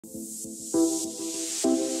Hello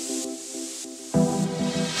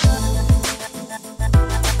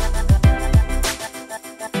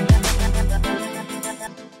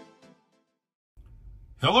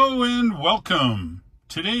and welcome.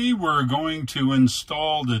 Today we're going to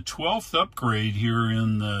install the 12th upgrade here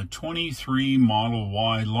in the 23 Model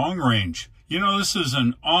Y long range. You know, this is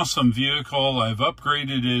an awesome vehicle. I've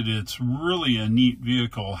upgraded it. It's really a neat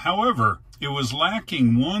vehicle. However, it was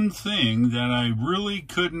lacking one thing that I really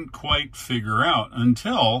couldn't quite figure out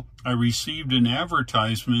until I received an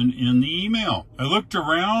advertisement in the email. I looked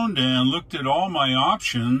around and looked at all my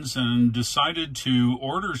options and decided to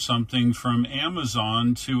order something from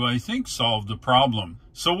Amazon to, I think, solve the problem.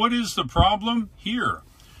 So what is the problem? Here.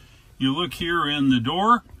 You look here in the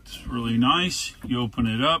door. It's really nice. You open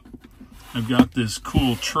it up. I've got this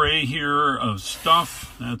cool tray here of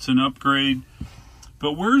stuff. That's an upgrade.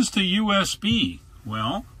 But where's the USB?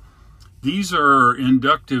 Well, these are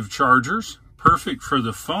inductive chargers, perfect for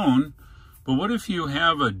the phone. But what if you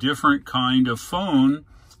have a different kind of phone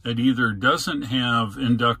that either doesn't have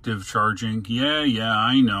inductive charging? Yeah,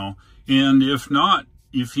 I know. And if not,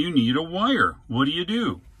 if you need a wire, what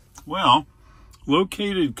do? Well,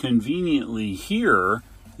 located conveniently here,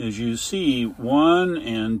 as you see, 1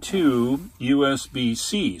 and 2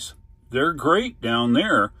 USB-Cs. They're great down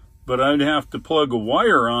there. But I'd have to plug a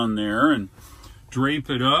wire on there and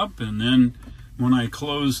drape it up, and then when I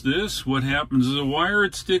close this, what happens to the wire?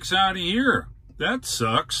 It sticks out of here. That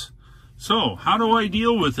sucks. So how do I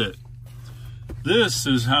deal with it? This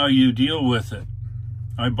is how you deal with it.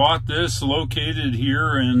 I bought this located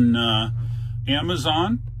here in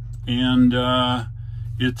Amazon, and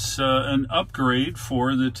it's an upgrade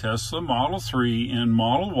for the Tesla Model 3 and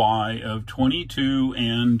Model Y of 22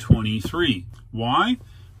 and 23. Why?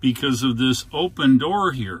 Because of this open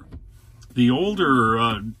door here. The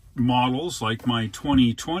older models, like my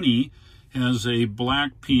 2020, has a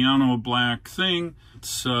black piano black thing.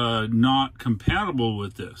 It's not compatible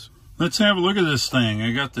with this. Let's have a look at this thing.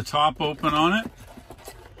 I got the top open on it.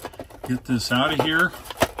 Get this out of here.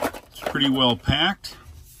 It's pretty well packed.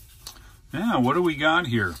 Yeah, what do we got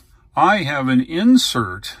here? I have an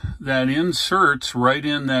insert that inserts right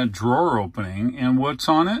in that drawer opening, and what's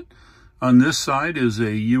on it? On this side is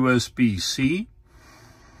a USB-C.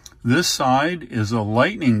 This side is a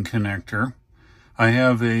lightning connector. I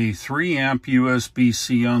have a 3 amp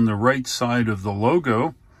USB-C on the right side of the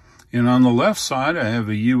logo. And on the left side, I have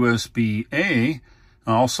a USB-A,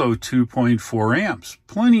 also 2.4 amps.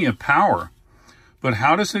 Plenty of power. But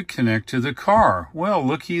how does it connect to the car? Well,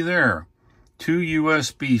 looky there. 2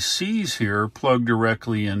 USB-Cs here plug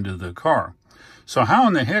directly into the car. So how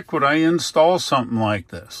in the heck would I install something like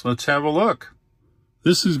this? Let's have a look.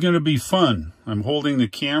 This is going to be fun. I'm holding the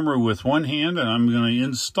camera with one hand and I'm going to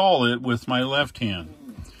install it with my left hand.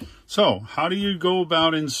 So how do you go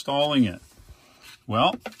about installing it?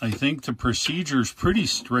 Well, I think the procedure is pretty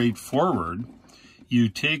straightforward. You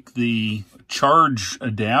take the charge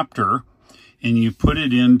adapter and you put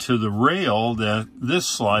it into the rail that this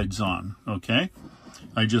slides on, okay?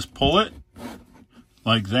 I just pull it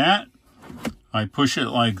like that. I push it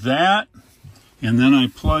like that, and then I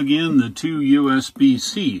plug in the 2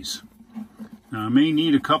 USB-Cs. Now, I may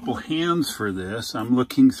need a couple hands for this. I'm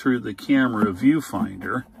looking through the camera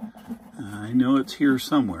viewfinder. I know it's here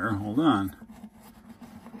somewhere. Hold on.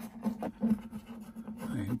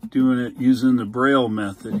 I'm doing it using the Braille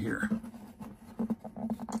method here.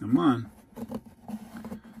 Come on.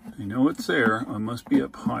 I know it's there. Oh, it must be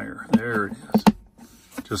up higher. There it is.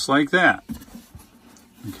 Just like that.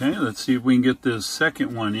 Okay, let's see if we can get this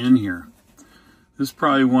second one in here. This is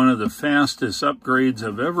probably one of the fastest upgrades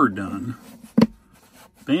I've ever done.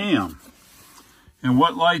 Bam! And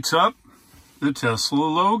what lights up? The Tesla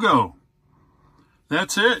logo.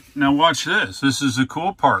 That's it. Now watch this. This is the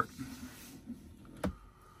cool part.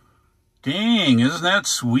 Dang, isn't that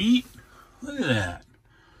sweet? Look at that.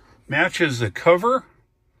 Matches the cover.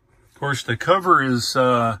 Of course, the cover is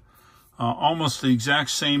almost the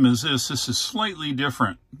exact same as this. This is slightly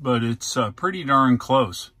different, but it's pretty darn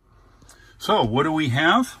close. So what do we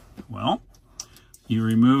have? Well, you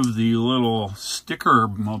remove the little sticker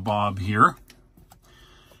bob here,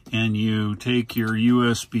 and you take your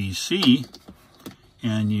USB-C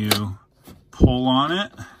and you pull on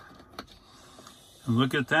it. And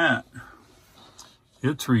look at that.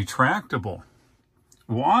 It's retractable.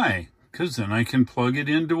 Why? Because then I can plug it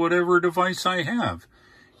into whatever device I have.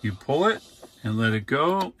 You pull it and let it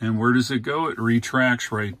go, and where does it go? It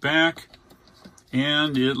retracts right back,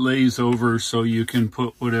 and it lays over so you can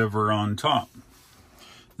put whatever on top.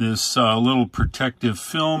 This little protective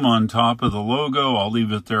film on top of the logo, I'll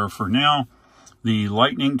leave it there for now. The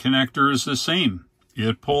lightning connector is the same.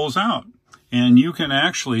 It pulls out, and you can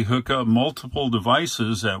actually hook up multiple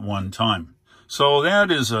devices at one time. So that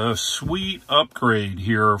is a sweet upgrade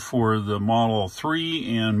here for the Model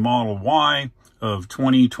 3 and Model Y of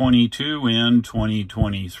 2022 and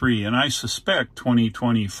 2023. And I suspect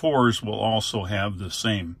 2024s will also have the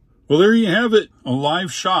same. Well, there you have it, a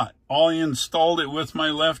live shot. I installed it with my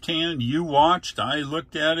left hand. You watched, I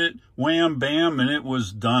looked at it, wham, bam, and it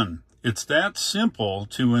was done. It's that simple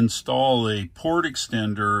to install a port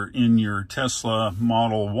extender in your Tesla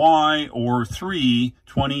Model Y or 3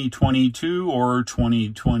 2022 or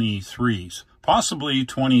 2023s, possibly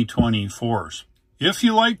 2024s. If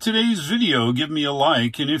you liked today's video, give me a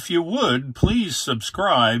like, and if you would, please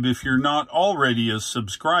subscribe if you're not already a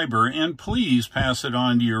subscriber, and please pass it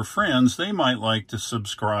on to your friends. They might like to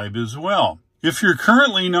subscribe as well. If you're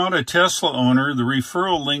currently not a Tesla owner, the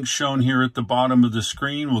referral link shown here at the bottom of the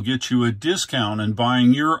screen will get you a discount in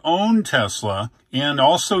buying your own Tesla and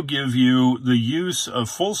also give you the use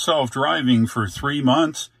of full self-driving for 3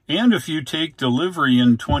 months. And if you take delivery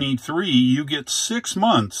in 23, you get 6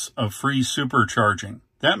 months of free supercharging.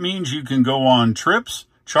 That means you can go on trips,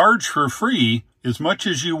 charge for free as much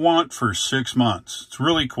as you want for 6 months. It's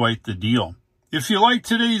really quite the deal. If you liked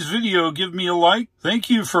today's video, give me a like. Thank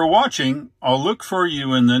you for watching. I'll look for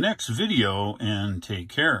you in the next video, and take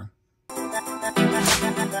care.